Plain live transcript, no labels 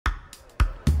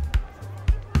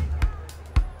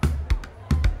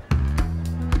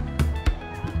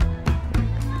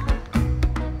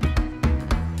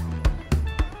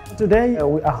Today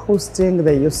we are hosting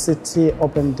the UCT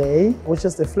Open Day, which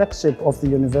is the flagship of the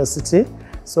university.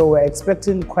 So we're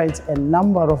expecting quite a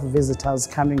number of visitors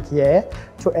coming here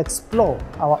to explore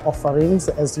our offerings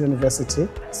as a university.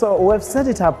 So we've set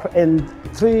it up in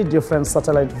 3 different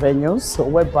satellite venues,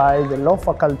 whereby the law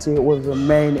faculty will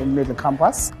remain in middle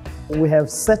campus. We have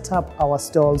set up our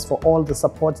stalls for all the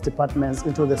support departments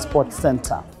into the sports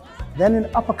center. Then in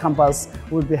upper campus,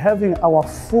 we'll be having our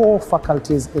 4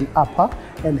 faculties in upper,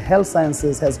 and health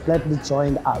sciences has gladly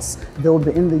joined us. They will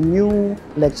be in the new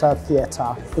lecture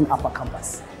theatre in upper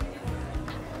campus.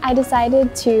 I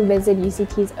decided to visit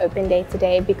UCT's Open Day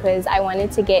today because I wanted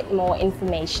to get more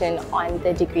information on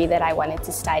the degree that I wanted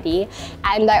to study,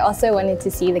 and I also wanted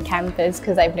to see the campus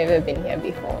because I've never been here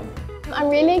before. I'm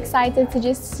really excited to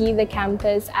just see the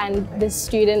campus and the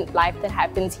student life that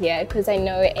happens here because I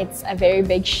know it's a very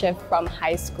big shift from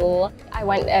high school. I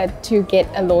want to get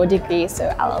a law degree, so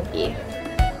LLB.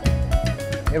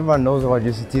 Everyone knows about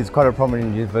UCT. It's quite a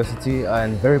prominent university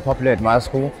and very popular at my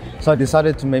school. So I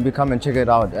decided to maybe come and check it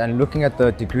out. And looking at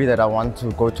the degree that I want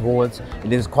to go towards,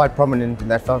 it is quite prominent in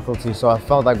that faculty. So I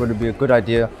felt like it would be a good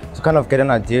idea to kind of get an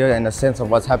idea and a sense of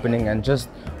what's happening and just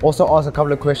also ask a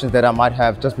couple of questions that I might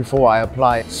have just before I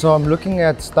apply. So I'm looking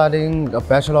at studying a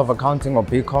Bachelor of Accounting or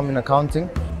BCom in accounting.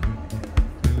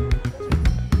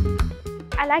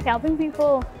 I like helping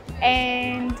people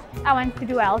and I want to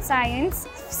do health science,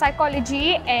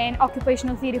 psychology and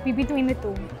occupational therapy between the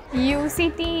 2.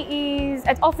 UCT is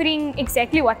offering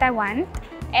exactly what I want,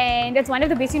 and it's one of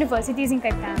the best universities in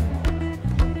Cape Town.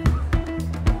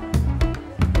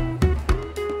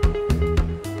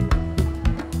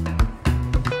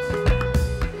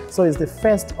 So it's the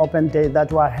first open day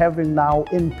that we're having now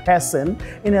in person.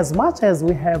 In as much as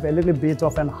we have a little bit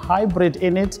of an hybrid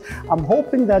in it, I'm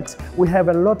hoping that we have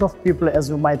a lot of people, as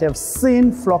you might have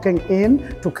seen, flocking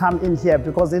in to come in here,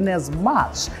 because in as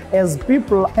much as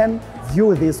people can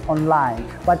view this online,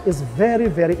 but it's very,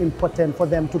 very important for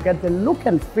them to get the look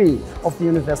and feel of the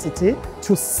university,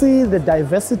 to see the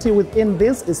diversity within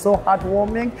this is so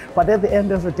heartwarming, but at the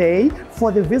end of the day,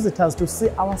 for the visitors to see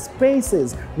our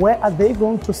spaces, where are they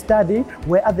going to study,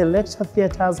 where are the lecture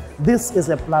theatres, this is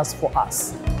a plus for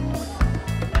us.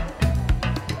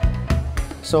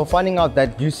 So finding out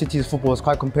that UCT's football is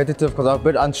quite competitive, because I was a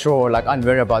bit unsure, like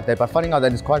unaware about that, but finding out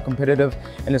that it's quite competitive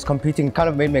and it's competing kind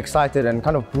of made me excited and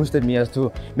kind of boosted me as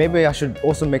to maybe I should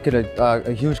also make it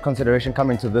a huge consideration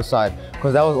coming to this side,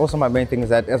 because that was also my main thing, is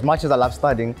that as much as I love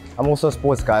studying, I'm also a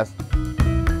sports guy.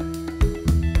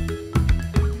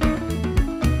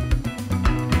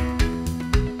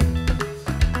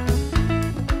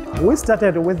 We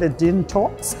started with the Dean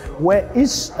Talks, where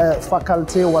each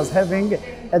faculty was having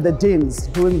the deans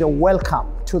doing the welcome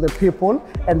to the people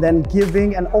and then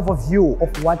giving an overview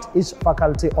of what each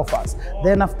faculty offers.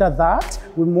 Then after that,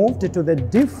 we moved to the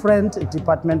different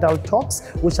departmental talks,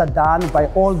 which are done by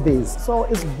all these. So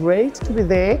it's great to be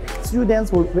there.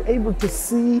 Students will be able to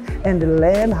see and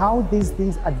learn how these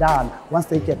things are done once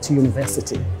they get to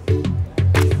university.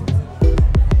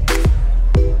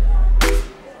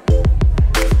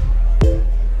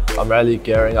 I'm really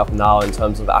gearing up now in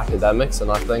terms of academics,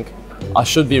 and I think I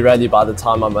should be ready by the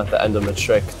time I'm at the end of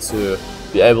matric to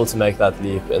be able to make that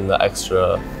leap in the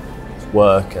extra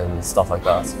work and stuff like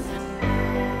that.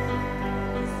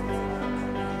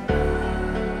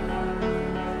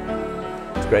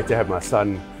 It's great to have my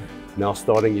son now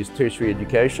starting his tertiary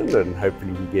education, and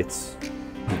hopefully he gets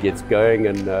going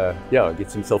and yeah,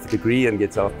 gets himself a degree and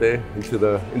gets out there into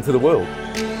the world.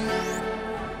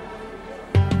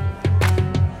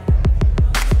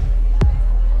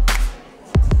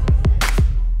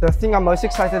 The thing I'm most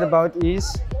excited about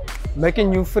is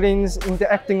making new friends,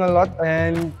 interacting a lot,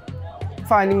 and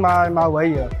finding my way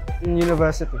here in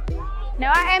university.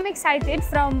 Now I am excited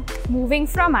from moving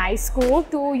from high school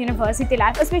to university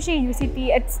life, especially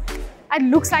UCT. It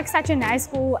looks like such a nice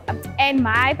school, and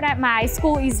my high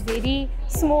school is very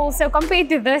small, so compared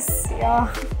to this,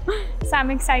 yeah, so I'm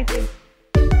excited.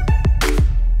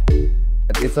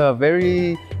 It's a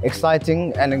very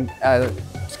exciting and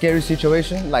scary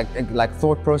situation, like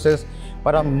thought process,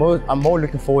 but I'm more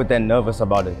looking forward than nervous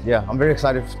about it. Yeah, I'm very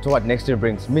excited to what next year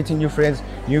brings. Meeting new friends,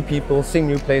 new people, seeing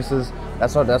new places.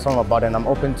 That's what I'm about, and I'm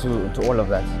open to all of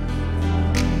that.